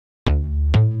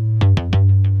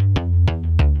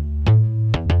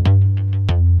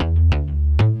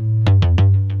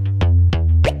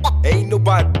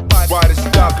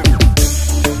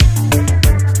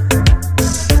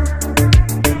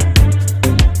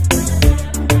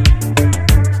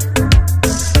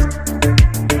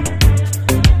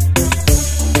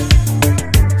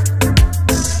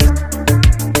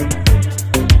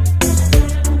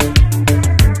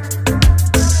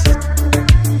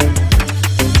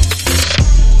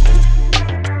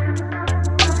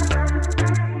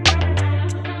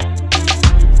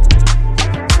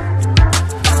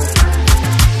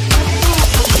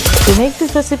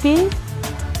recipe,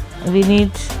 we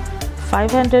need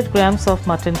 500 grams of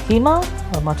mutton keema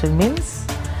or mutton mince.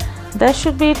 There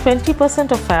should be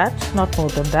 20% of fat, not more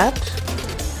than that,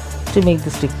 to make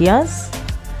these tikiyas.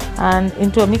 And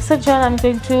into a mixer jar, I'm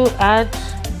going to add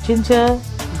ginger,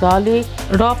 garlic,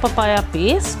 raw papaya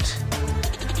paste,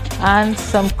 and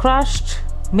some crushed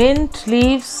mint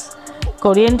leaves,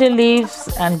 coriander leaves,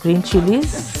 and green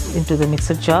chilies into the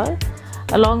mixer jar,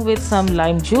 along with some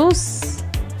lime juice.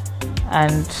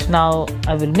 And now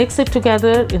I will mix it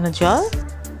together in a jar,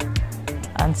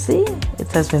 and see,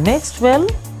 it has been mixed well.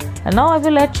 And now I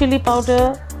will add chili powder,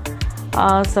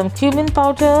 some cumin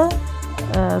powder,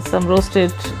 some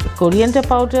roasted coriander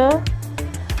powder,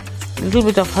 a little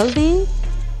bit of haldi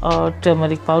or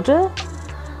turmeric powder,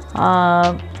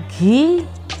 ghee,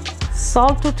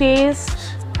 salt to taste,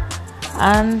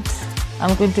 and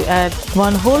I'm going to add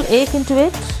 1 whole egg into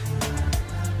it.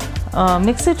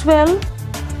 Mix it well,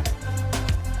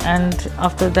 and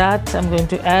after that I'm going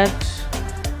to add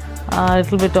a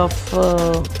little bit of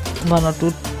 1 or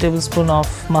 2 tablespoons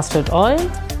of mustard oil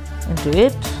into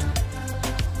it,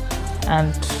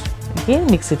 and again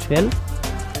mix it well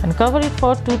and cover it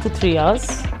for 2 to 3 hours.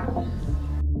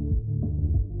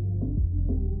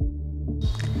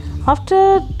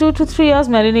 After 2 to 3 hours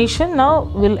marination, now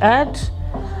we'll add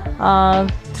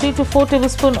 3 to 4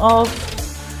 tablespoons of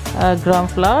gram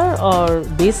flour or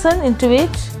besan into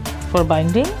it for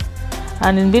binding,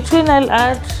 and in between I'll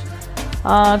add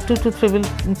 2 to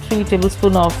 3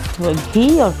 tablespoons of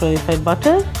ghee or clarified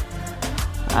butter,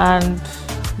 and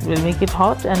we'll make it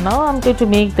hot. And now I'm going to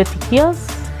make the tikiyas.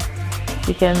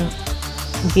 You can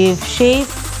give shape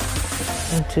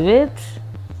into it,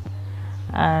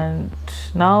 and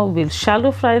now we'll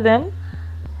shallow fry them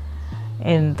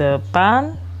in the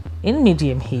pan in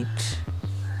medium heat.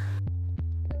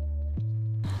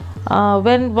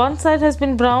 When one side has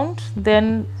been browned,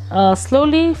 then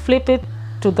slowly flip it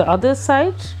to the other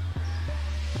side.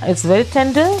 It's very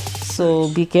tender, so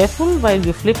be careful while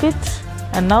you flip it.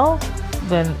 And now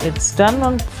when it's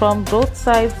done from both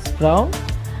sides brown,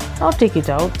 now take it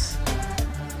out.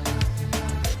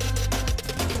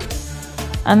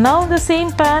 And now in the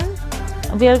same pan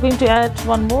we are going to add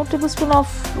 1 more tablespoon of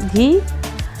ghee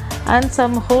and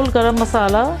some whole garam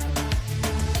masala,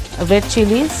 red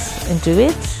chilies into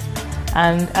it,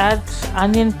 and add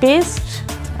onion paste.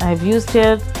 I have used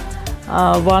here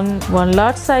one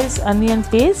large size onion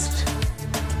paste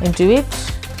into it,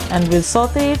 and we'll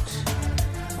saute it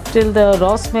till the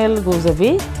raw smell goes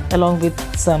away, along with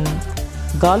some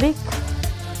garlic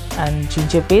and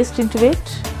ginger paste into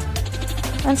it,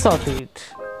 and saute it.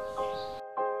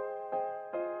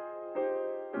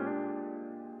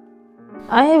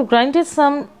 I have grinded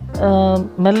some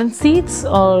melon seeds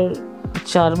or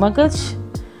char magaj,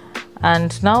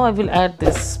 and now I will add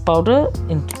this powder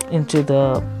into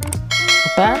the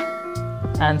pan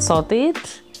and saute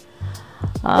it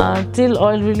till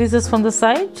oil releases from the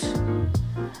side.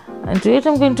 And to it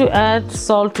I'm going to add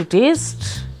salt to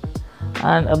taste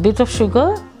and a bit of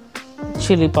sugar,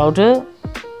 chili powder,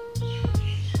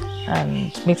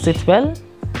 and mix it well,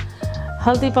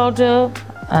 haldi powder,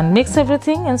 and mix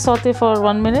everything and saute for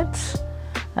 1 minute.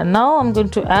 And now I'm going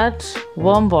to add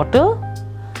warm water.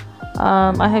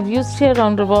 I have used here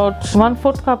around about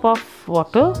 1/4 cup of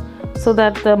water so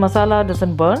that the masala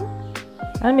doesn't burn,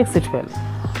 and mix it well.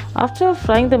 After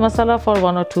frying the masala for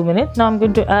 1 or 2 minutes, now I'm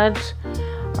going to add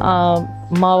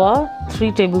mawa,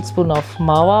 3 tablespoons of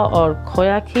mawa or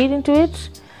khoya kheer into it,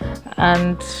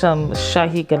 and some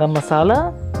shahi garam masala,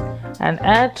 and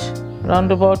add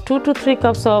around about 2 to 3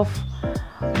 cups of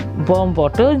warm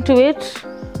water into it.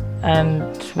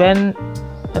 And when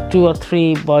 2 or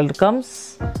 3 boiled comes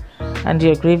and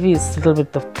your gravy is a little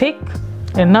bit of thick,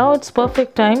 and now it's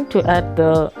perfect time to add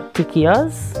the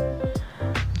tikiyas.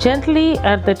 Gently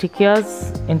add the tikiyas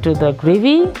into the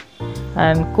gravy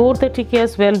and coat the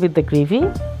tikiyas well with the gravy,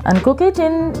 and cook it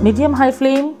in medium-high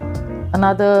flame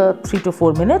another 3 to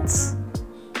 4 minutes.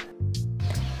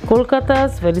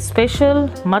 Kolkatas very special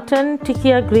mutton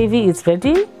tikka gravy is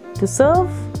ready to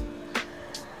serve,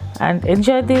 and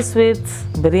enjoy this with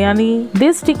biryani.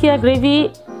 This tikka gravy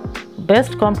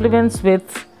best complements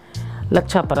with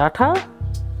lachha paratha.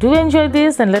 Do enjoy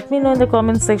this and let me know in the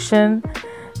comment section.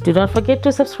 Do not forget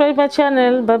to subscribe my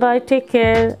channel. Bye bye, take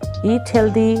care, eat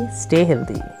healthy, stay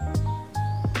healthy.